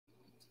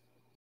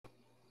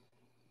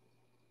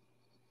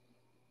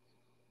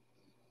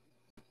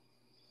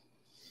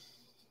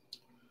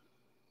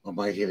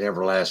Almighty and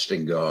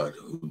everlasting God,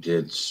 who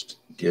didst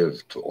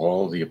give to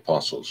all the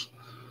apostles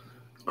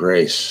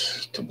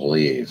grace to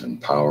believe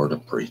and power to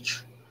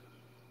preach,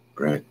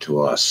 grant to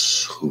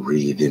us who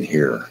read and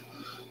hear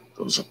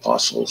those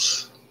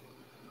apostles,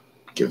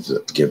 give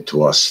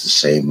to us the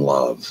same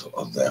love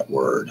of that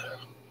word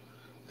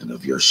and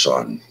of your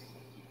Son,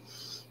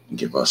 and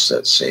give us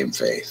that same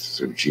faith.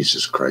 Through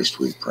Jesus Christ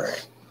we pray.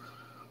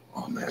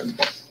 Amen.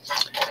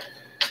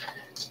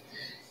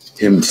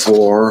 Hymn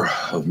 4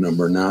 of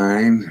number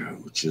 9,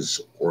 which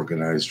is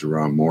organized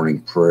around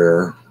morning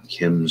prayer,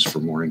 hymns for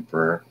morning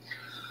prayer.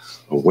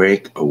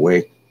 Awake,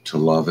 awake to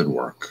love and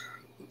work.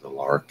 The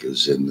lark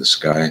is in the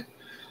sky.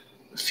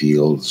 The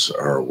fields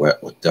are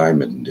wet with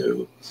diamond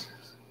dew.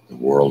 The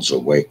world's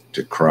awake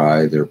to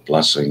cry their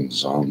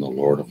blessings on the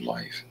Lord of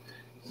life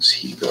as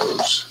he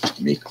goes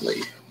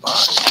meekly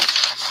by.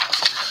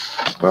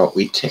 Well,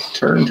 we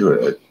turn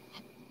to a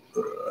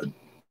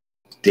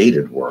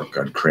dated work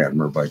on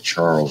Cranmer by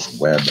Charles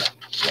Webb,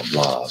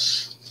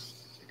 Blas.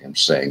 I'm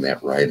saying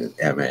that right, an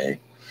M.A.,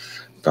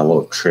 fellow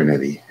of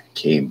Trinity,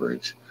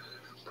 Cambridge,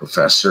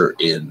 professor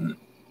in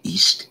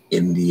East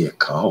India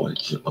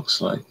College, it looks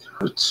like.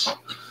 Hurts.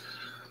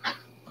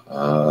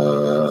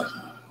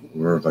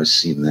 Where have I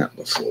seen that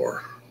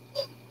before?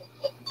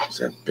 Is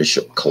that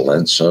Bishop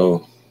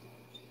Colenso?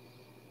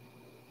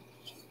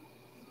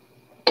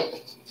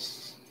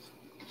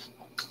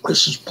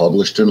 This is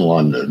published in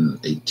London,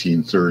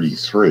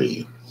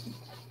 1833.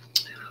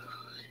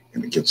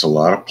 And it gets a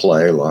lot of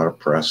play, a lot of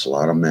press, a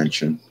lot of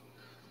mention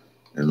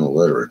in the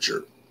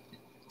literature.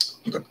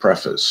 The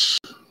preface,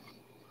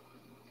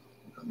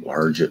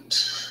 enlarge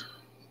it.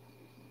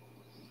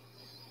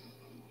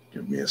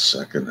 Give me a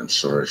second. I'm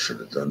sorry, I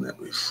should have done that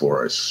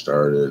before I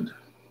started.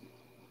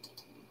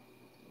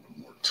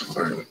 One more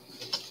time.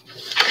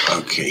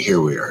 Okay,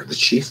 here we are. The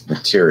chief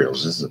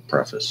materials. This is the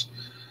preface.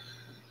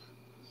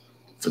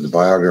 For the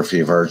biography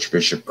of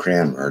Archbishop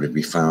Cranmer to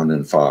be found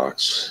in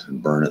Fox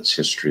and Burnet's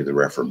History of the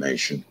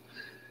Reformation,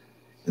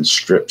 in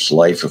Strip's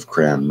Life of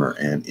Cranmer,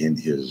 and in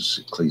his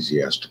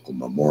ecclesiastical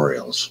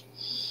memorials.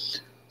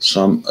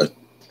 Some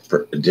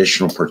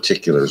additional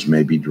particulars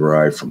may be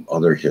derived from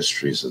other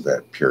histories of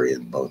that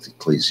period, both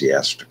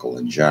ecclesiastical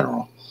and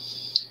general.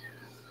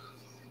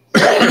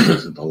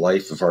 The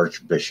Life of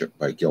Archbishop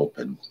by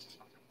Gilpin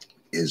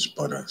is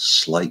but a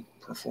slight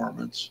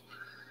performance.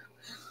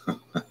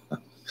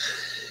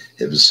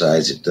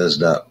 Besides, it does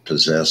not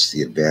possess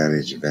the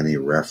advantage of any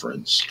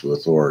reference to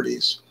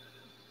authorities.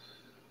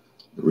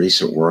 The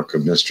recent work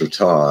of Mr.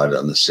 Todd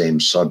on the same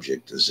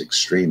subject is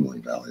extremely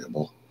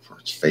valuable for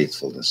its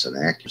faithfulness and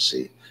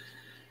accuracy,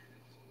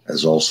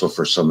 as also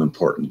for some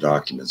important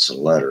documents and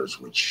letters,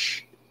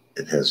 which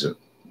it has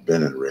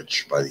been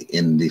enriched by the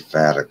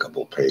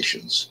indefatigable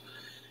patience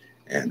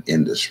and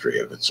industry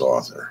of its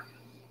author.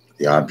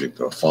 The object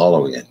of the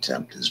following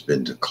attempt has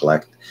been to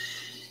collect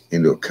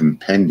into a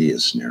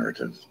compendious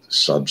narrative the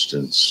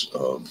substance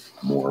of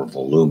more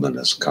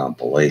voluminous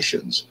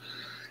compilations,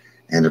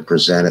 and to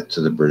present it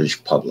to the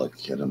British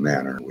public in a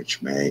manner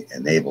which may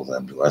enable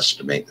them to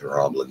estimate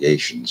their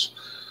obligations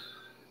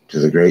to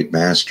the great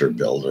master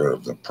builder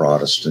of the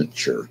Protestant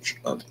Church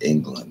of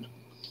England.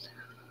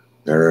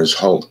 There is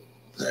hope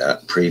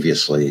that,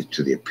 previously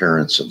to the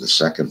appearance of the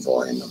second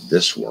volume of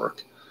this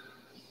work,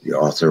 the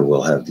author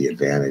will have the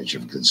advantage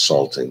of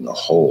consulting the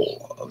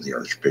whole of the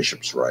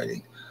Archbishop's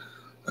writing,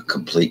 a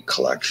complete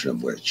collection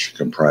of which,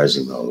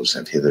 comprising those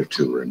have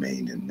hitherto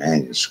remained in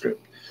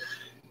manuscript,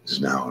 is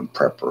now in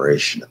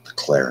preparation at the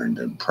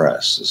Clarendon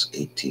Press as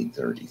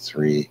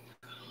 1833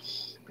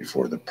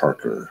 before the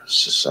Parker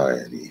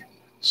Society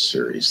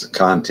series. The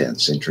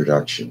contents: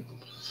 introduction.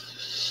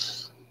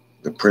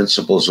 The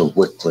principles of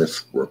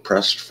Wycliffe were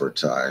pressed for a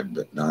time,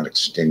 but not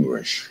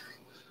extinguished.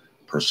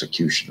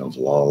 Persecution of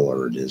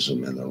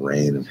Lollardism in the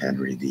reign of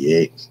Henry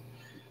VIII.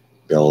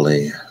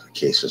 Building.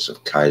 Cases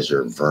of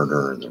Kaiser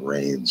Werner and the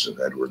reigns of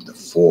Edward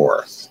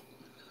IV,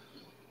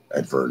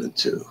 adverted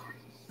to.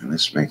 And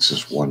this makes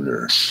us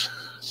wonder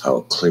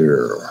how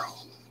clear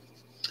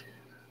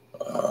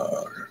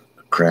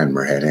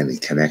Cranmer had any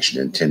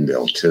connection in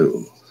Tyndale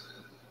to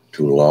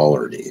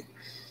Lollardy.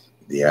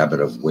 The Abbot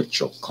of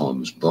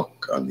Winchilcomb's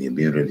book on the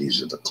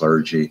immunities of the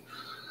clergy,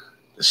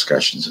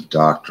 discussions of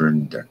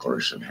doctrine,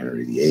 Declaration of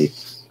Henry VIII,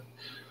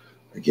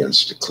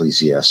 against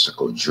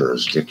ecclesiastical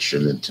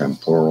jurisdiction in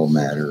temporal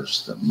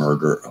matters, the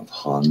murder of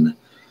Hun,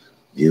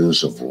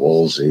 views of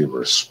Wolsey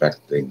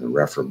respecting the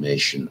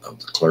reformation of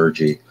the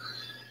clergy,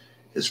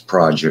 his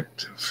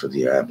project for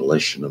the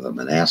abolition of the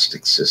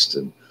monastic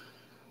system,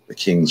 the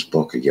King's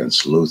book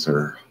against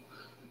Luther,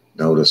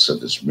 notice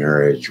of his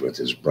marriage with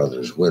his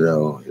brother's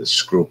widow, his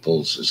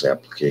scruples, his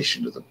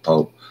application to the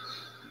Pope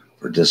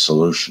for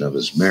dissolution of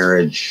his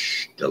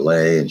marriage,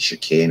 delay and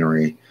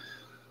chicanery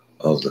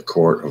of the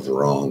court of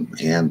Rome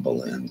and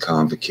Berlin,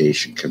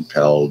 convocation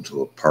compelled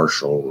to a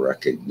partial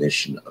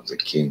recognition of the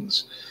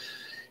king's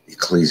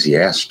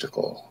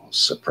ecclesiastical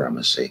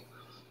supremacy,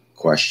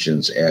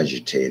 questions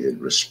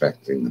agitated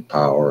respecting the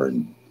power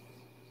and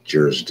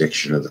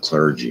jurisdiction of the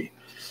clergy,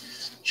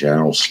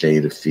 General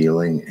state of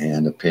feeling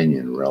and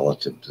opinion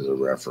relative to the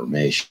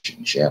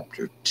Reformation,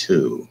 Chapter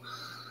 2,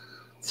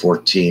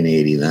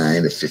 1489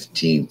 to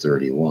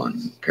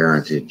 1531.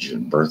 Parentage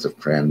and birth of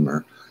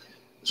Cranmer,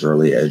 his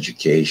early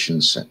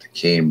education, sent to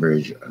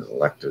Cambridge,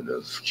 elected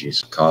of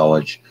Jesus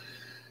College,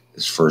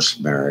 his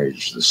first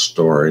marriage, the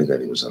story that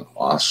he was an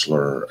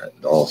ostler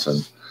at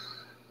Dolphin,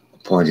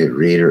 appointed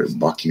reader at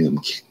Buckingham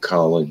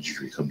College,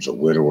 becomes a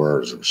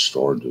widower, is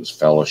restored to his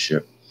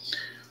fellowship.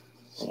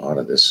 A lot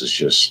of this is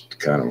just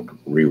kind of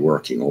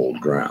reworking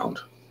old ground.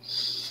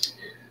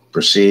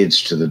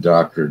 Proceeds to the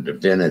Doctor of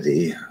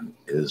Divinity,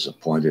 is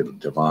appointed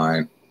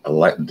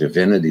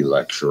divinity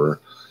lecturer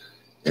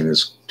to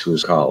his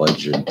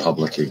college and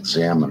public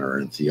examiner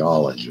in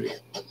theology.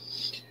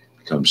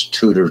 Becomes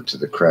tutor to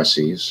the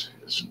Cresseys,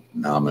 is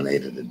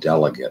nominated a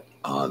delegate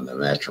on the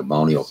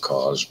matrimonial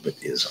cause, but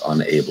is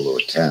unable to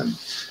attend.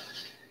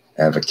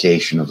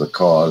 Avocation of the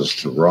cause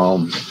to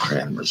Rome,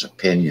 Cranmer's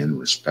opinion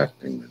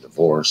respecting the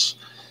divorce,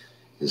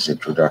 his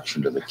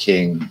introduction to the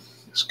king,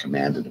 is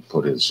commanded to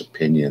put his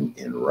opinion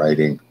in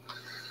writing,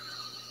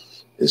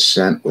 is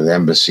sent with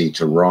embassy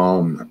to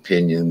Rome,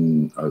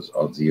 opinion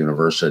of the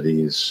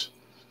universities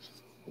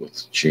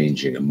with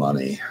changing of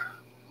money,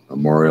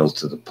 memorial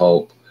to the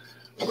Pope.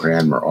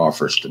 Cranmer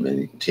offers to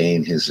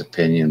maintain his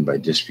opinion by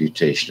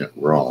disputation at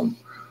Rome,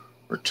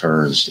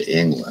 returns to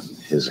England,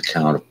 his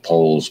account of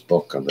Pole's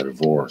book on the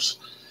divorce,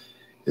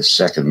 his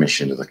second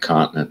mission to the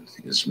continent,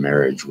 his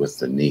marriage with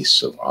the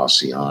niece of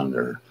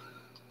Osiander.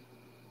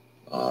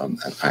 And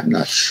I'm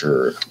not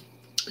sure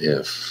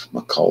if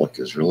McCulloch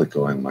is really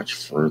going much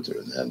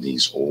further than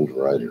these old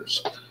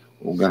writers.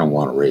 We're going to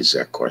want to raise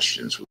that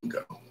question as we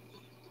go.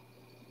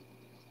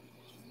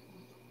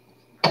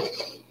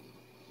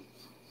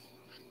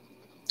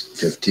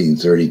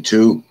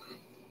 (1532),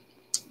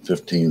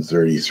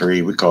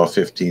 1533. We call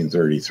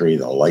 1533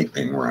 the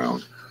lightning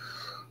round.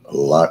 A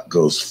lot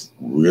goes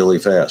really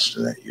fast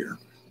in that year.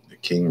 The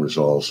king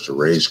resolves to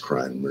raise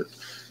Cranmer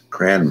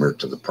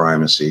to the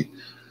primacy.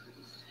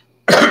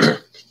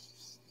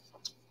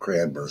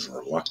 Cranmer's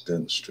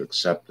reluctance to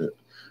accept it.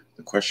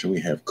 The question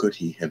we have, could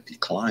he have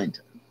declined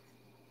it?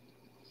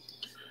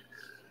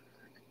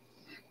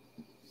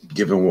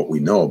 Given what we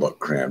know about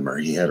Cranmer,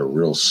 he had a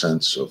real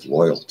sense of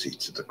loyalty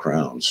to the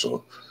crown,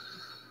 so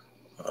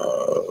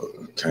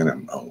kind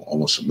of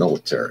almost a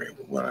military.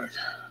 When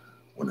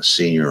a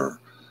senior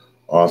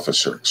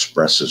officer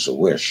expresses a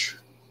wish,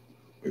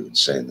 we would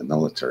say in the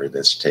military,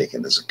 that's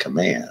taken as a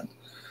command.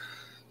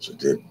 So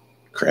did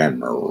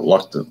Cranmer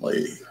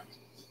reluctantly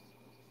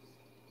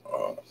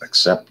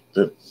accept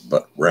it,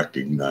 but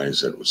recognize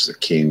that it was the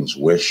king's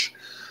wish,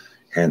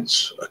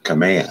 hence a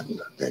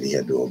command that he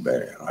had to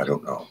obey? I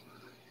don't know.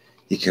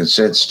 He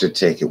consents to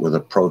take it with a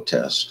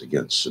protest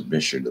against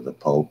submission to the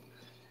Pope.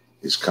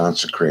 Is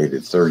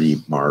consecrated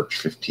 30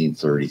 March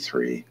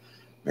 1533,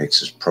 makes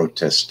his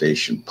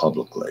protestation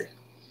publicly.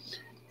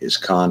 His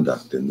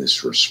conduct in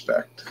this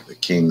respect: the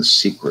king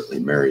secretly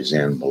marries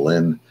Anne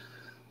Boleyn,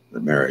 the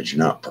marriage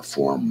not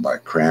performed by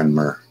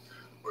Cranmer.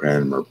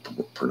 Cranmer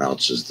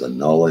pronounces the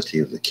nullity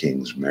of the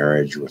king's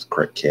marriage with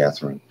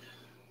Catherine,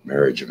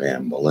 marriage of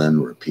Anne Boleyn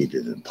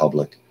repeated in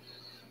public.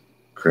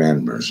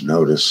 Cranmer's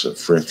notice of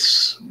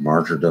Frith's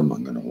martyrdom,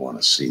 I'm going to want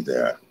to see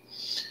that.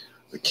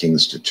 The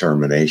king's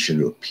determination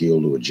to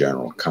appeal to a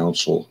general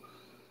council,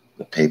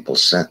 the papal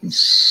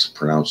sentence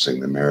pronouncing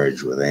the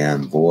marriage with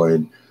Anne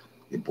void,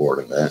 the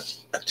abortive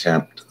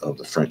attempt of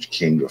the French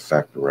king to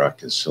effect a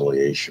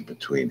reconciliation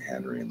between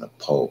Henry and the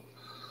Pope.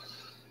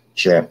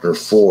 Chapter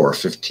 4,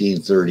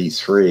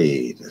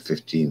 1533 to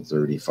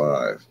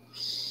 1535.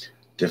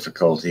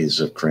 Difficulties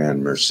of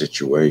Cranmer's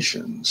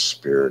situation,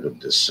 spirit of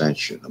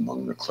dissension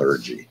among the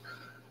clergy,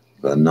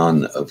 the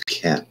nun of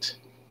Kent,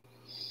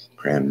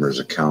 Cranmer's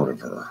account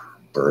of her,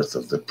 birth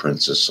of the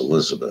Princess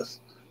Elizabeth.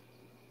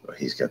 Well,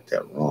 he's got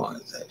that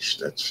wrong.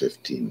 That's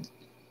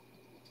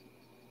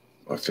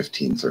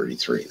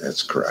 1533.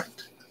 That's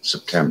correct.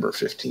 September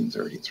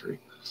 1533.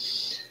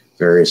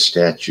 Various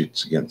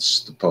statutes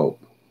against the Pope.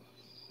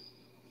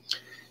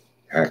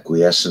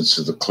 Acquiescence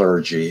of the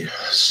clergy,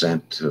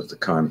 assent of the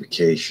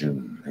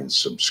convocation, and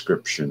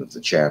subscription of the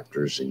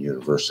chapters and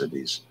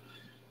universities.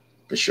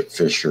 Bishop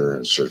Fisher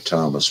and Sir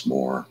Thomas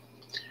More.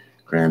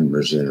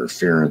 Cranmer's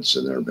interference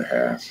in their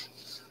behalf.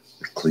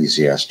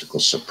 Ecclesiastical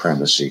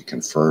supremacy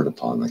conferred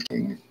upon the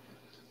king.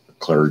 The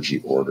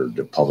clergy ordered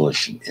to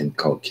publish and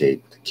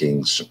inculcate the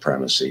king's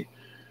supremacy.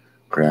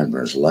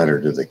 Cranmer's letter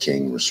to the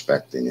king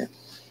respecting it.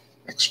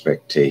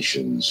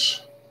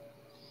 Expectations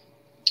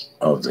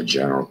of the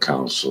General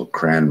Council,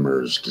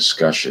 Cranmer's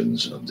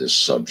discussions of this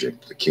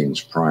subject, the King's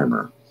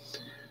Primer.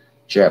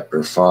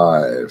 Chapter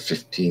 5,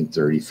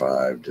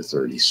 1535 to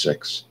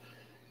 36.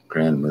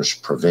 Cranmer's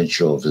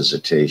provincial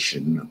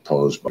visitation,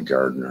 opposed by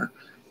Gardiner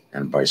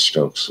and by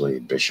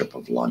Stokesley, Bishop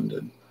of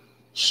London.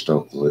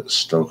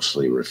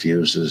 Stokesley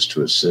refuses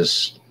to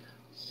assist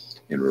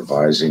in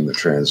revising the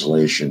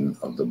translation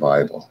of the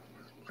Bible.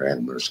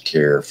 Cranmer's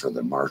care for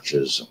the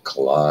marches of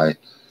Calais,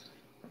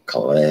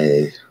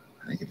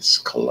 I think it's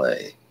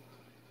Calais,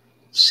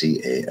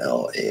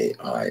 Calais.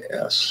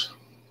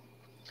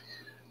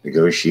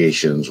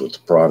 Negotiations with the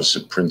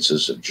Protestant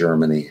princes of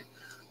Germany.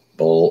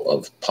 Bull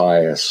of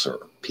Pius,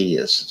 or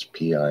Pius, it's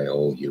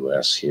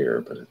Pious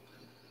here, but it's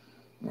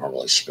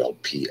normally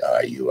spelled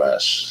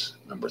Pius,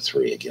 number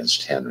 3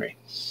 against Henry.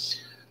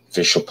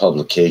 Official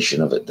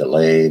publication of it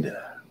delayed.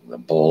 The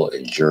bull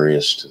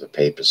injurious to the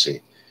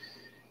papacy.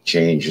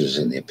 Changes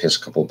in the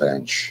episcopal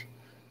bench.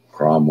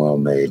 Cromwell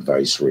made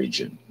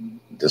vice-regent.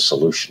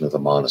 Dissolution of the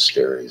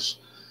monasteries.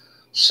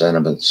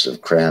 Sentiments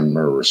of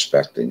Cranmer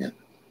respecting it.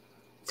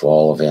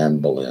 Fall of Anne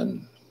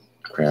Boleyn.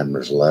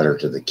 Cranmer's letter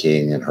to the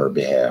king in her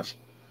behalf.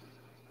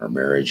 Her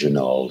marriage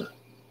annulled.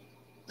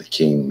 The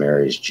king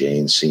marries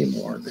Jane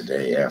Seymour the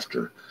day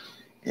after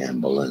Anne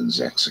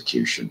Boleyn's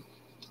execution.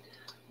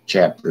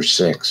 Chapter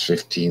 6,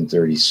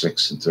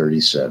 1536 and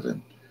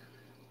 37.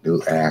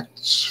 New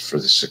acts for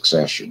the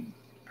succession.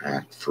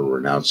 Act for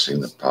renouncing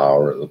the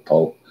power of the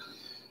Pope.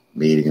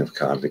 Meeting of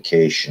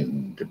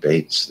convocation.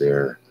 Debates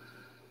there.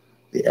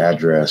 The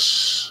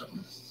address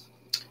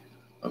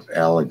of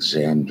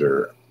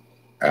Alexander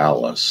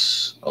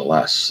Alice,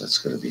 that's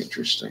going to be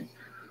interesting.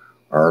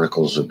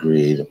 Articles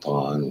agreed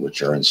upon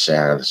which are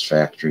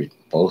unsatisfactory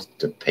both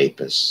to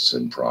papists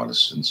and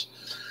Protestants.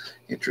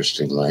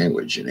 Interesting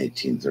language in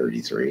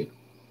 1833.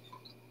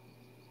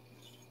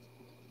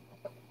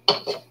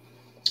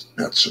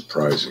 Not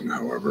surprising,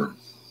 however.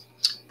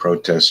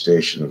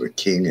 Protestation of the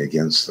king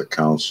against the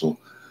council.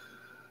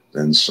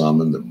 Then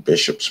summoned the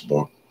bishop's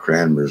book,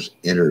 Cranmer's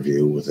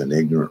interview with an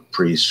ignorant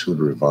priest who'd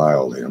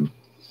reviled him.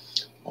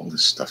 All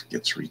this stuff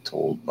gets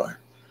retold by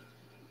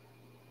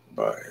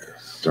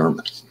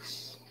Dermot.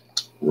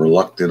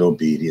 Reluctant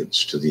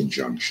obedience to the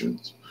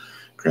injunctions.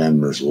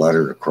 Cranmer's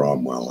letter to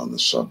Cromwell on the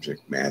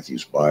subject.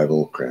 Matthew's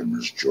Bible.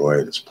 Cranmer's joy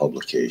at its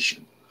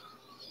publication.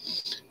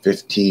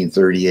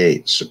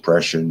 1538.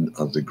 Suppression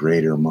of the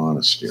greater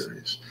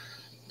monasteries.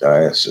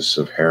 Diocese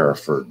of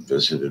Hereford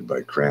visited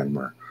by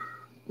Cranmer.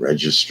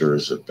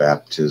 Registers of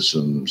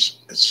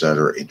baptisms,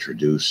 etc.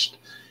 introduced.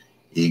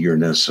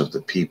 Eagerness of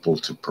the people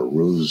to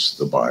peruse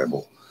the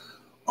Bible.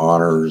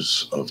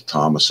 Honors of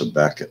Thomas à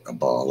Becket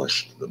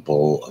abolished. The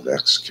bull of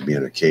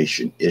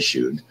excommunication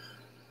issued.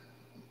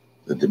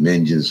 The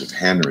dominions of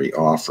Henry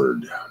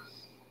offered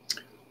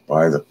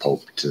by the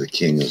Pope to the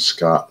King of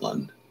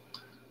Scotland.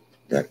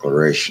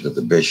 Declaration of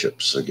the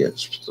bishops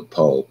against the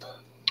Pope.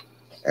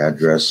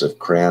 Address of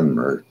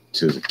Cranmer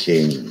to the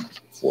King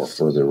for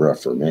further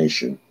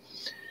reformation.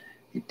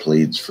 He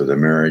pleads for the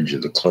marriage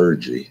of the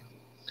clergy.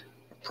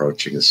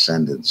 Approaching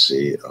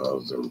ascendancy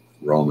of the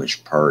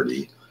Romish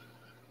party.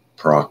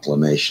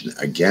 Proclamation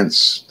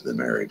against the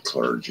married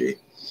clergy.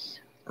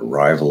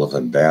 Arrival of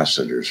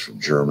ambassadors from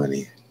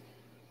Germany.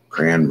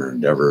 Cranmer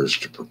endeavors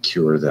to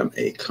procure them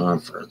a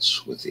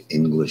conference with the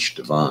English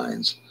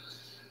divines.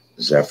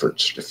 His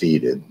efforts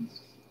defeated.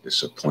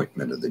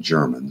 Disappointment of the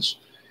Germans.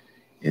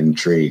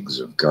 Intrigues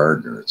of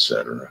Gardiner,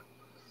 etc.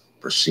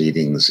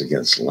 Proceedings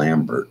against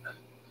Lambert.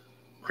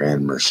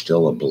 Cranmer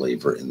still a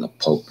believer in the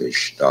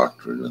popish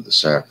doctrine of the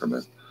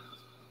sacrament.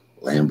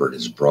 Lambert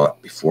is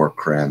brought before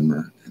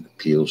Cranmer and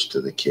appeals to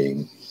the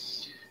king.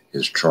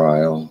 His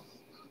trial,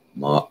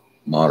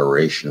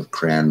 moderation of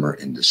Cranmer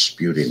in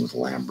disputing with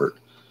Lambert,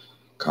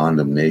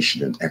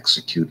 condemnation and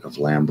execute of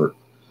Lambert,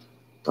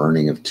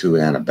 burning of 2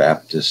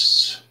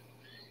 Anabaptists,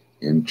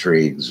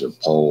 intrigues of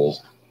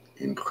Pole,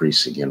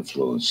 increasing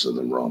influence of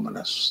the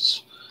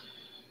Romanists.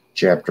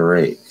 Chapter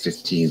 8,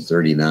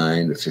 1539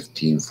 to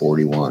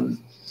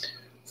 1541.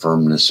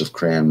 Firmness of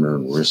Cranmer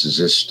in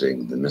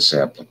resisting the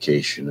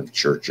misapplication of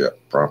church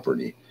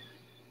property.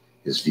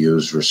 His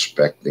views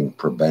respecting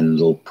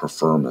prebendal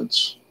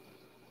preferments.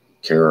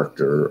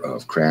 Character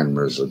of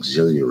Cranmer's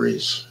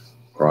auxiliaries.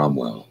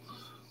 Cromwell,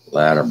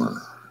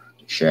 Latimer,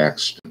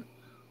 Shaxton,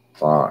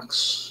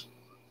 Fox,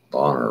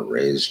 Bonner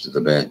raised to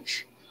the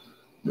bench.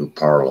 New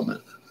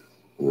Parliament.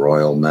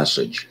 Royal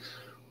message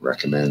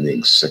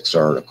recommending 6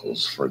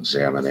 articles for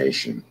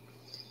examination.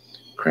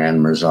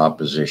 Cranmer's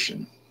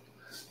opposition.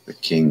 The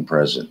king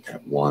present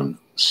at one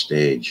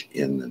stage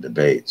in the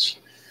debates.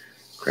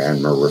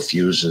 Cranmer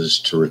refuses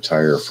to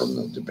retire from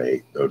the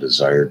debate, though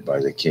desired by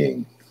the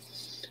king.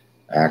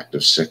 Act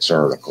of 6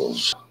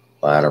 articles.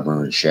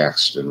 Latimer and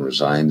Shaxton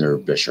resign their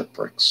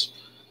bishoprics.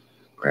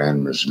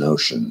 Cranmer's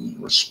notion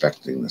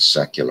respecting the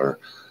secular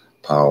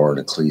power in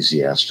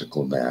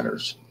ecclesiastical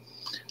matters.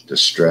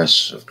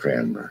 Distress of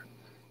Cranmer.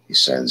 He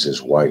sends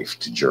his wife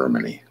to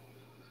Germany.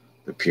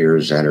 The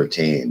peers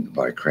entertained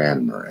by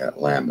Cranmer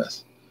at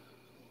Lambeth.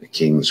 The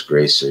king's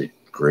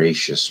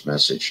gracious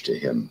message to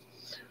him.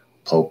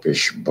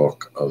 Popish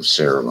book of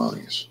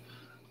ceremonies,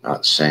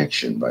 not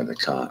sanctioned by the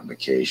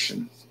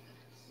convocation.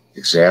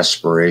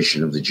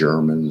 Exasperation of the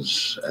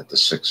Germans at the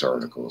 6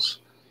 articles.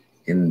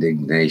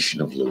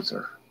 Indignation of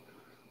Luther.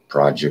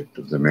 Project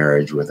of the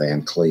marriage with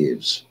Anne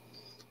Cleves.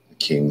 The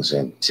king's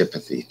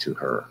antipathy to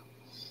her.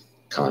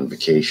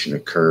 Convocation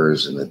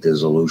occurs in the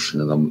dissolution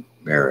of the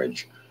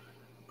marriage.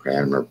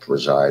 Cranmer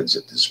presides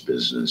at this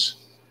business.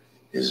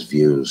 His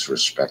views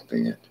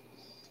respecting it.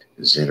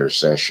 His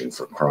intercession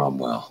for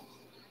Cromwell.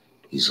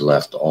 he's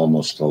left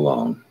almost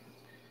alone.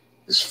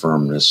 His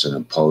firmness in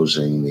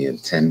opposing the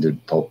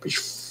intended popish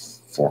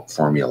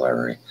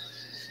formulary,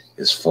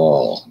 his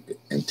fall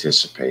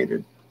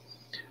anticipated.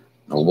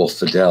 Noble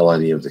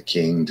fidelity of the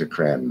king to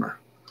Cranmer.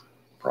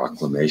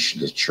 Proclamation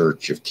to the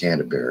Church of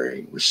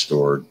Canterbury,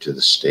 restored to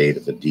the state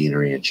of a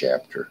deanery and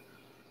chapter.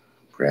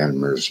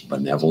 Cranmer's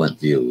benevolent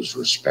views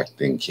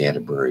respecting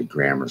Canterbury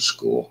Grammar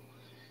School.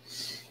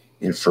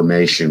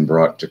 Information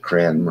brought to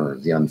Cranmer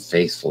of the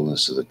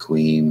unfaithfulness of the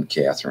Queen,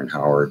 Catherine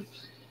Howard,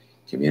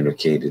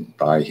 communicated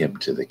by him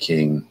to the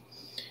king.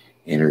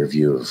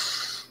 Interview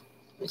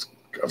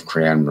of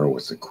Cranmer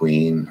with the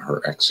Queen,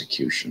 her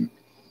execution.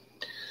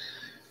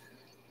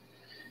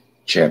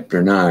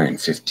 Chapter 9,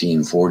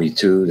 1542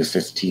 to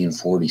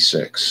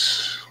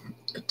 1546.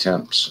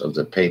 Attempts of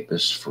the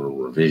papists for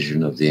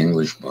revision of the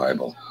English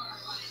Bible.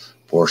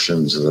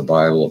 Portions of the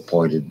Bible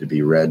appointed to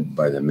be read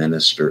by the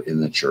minister in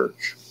the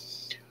church.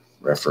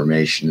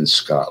 Reformation in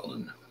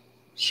Scotland.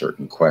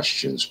 Certain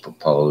questions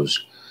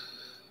proposed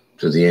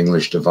to the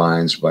English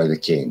divines by the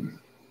king.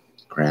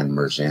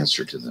 Cranmer's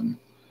answer to them.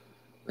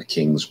 The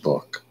king's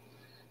book.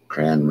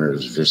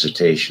 Cranmer's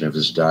visitation of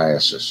his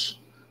diocese.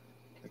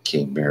 The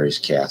king marries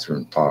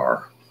Catherine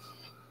Parr.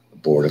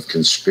 Abortive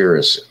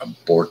conspiracy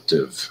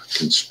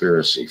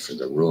for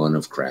the ruin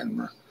of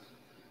Cranmer.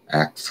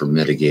 Act for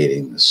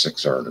mitigating the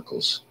 6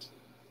 articles.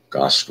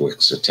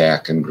 Gostwick's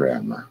attack on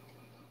Cranmer.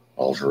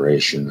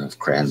 Alteration of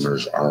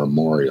Cranmer's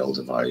armorial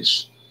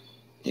device.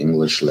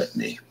 English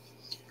litany.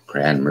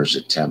 Cranmer's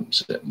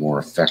attempts at more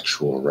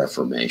effectual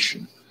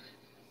reformation.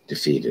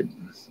 Defeated.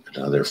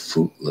 Another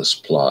fruitless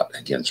plot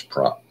against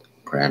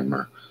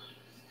Cranmer.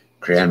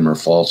 Cranmer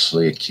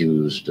falsely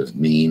accused of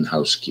mean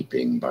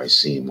housekeeping by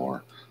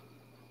Seymour.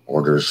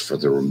 Orders for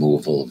the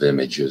removal of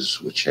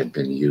images which had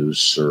been used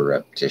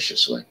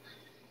surreptitiously.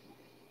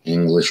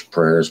 English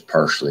prayers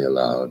partially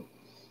allowed.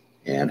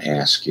 Anne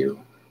Askew.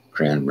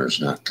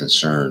 Cranmer's not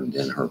concerned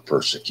in her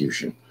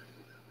persecution.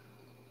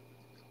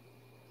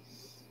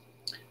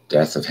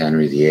 Death of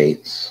Henry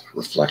VIII.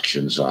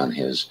 Reflections on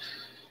his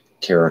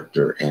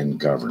character and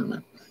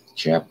government.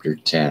 Chapter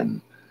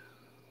 10,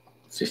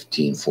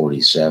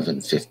 1547,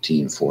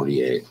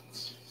 1548.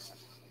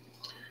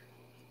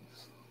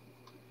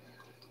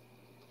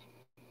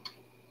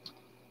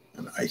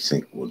 And I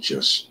think we'll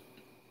just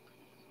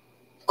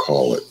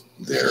call it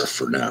there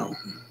for now.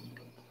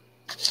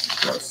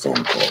 Got a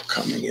phone call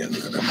coming in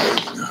that I'm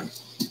waiting on.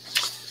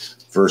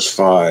 Verse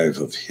 5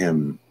 of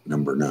hymn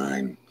number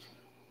 9.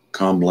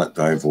 Come, let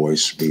thy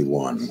voice be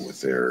one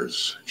with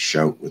theirs.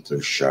 Shout with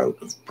their shout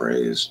of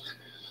praise.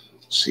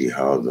 See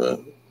how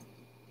the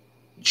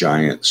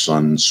giant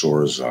sun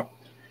soars up,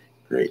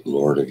 great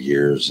Lord of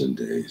years and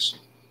days.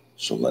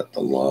 So let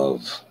the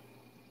love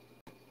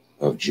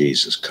of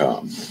Jesus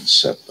come and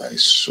set thy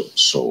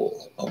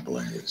soul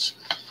ablaze.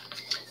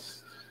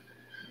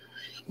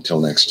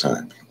 Until next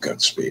time,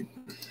 Godspeed.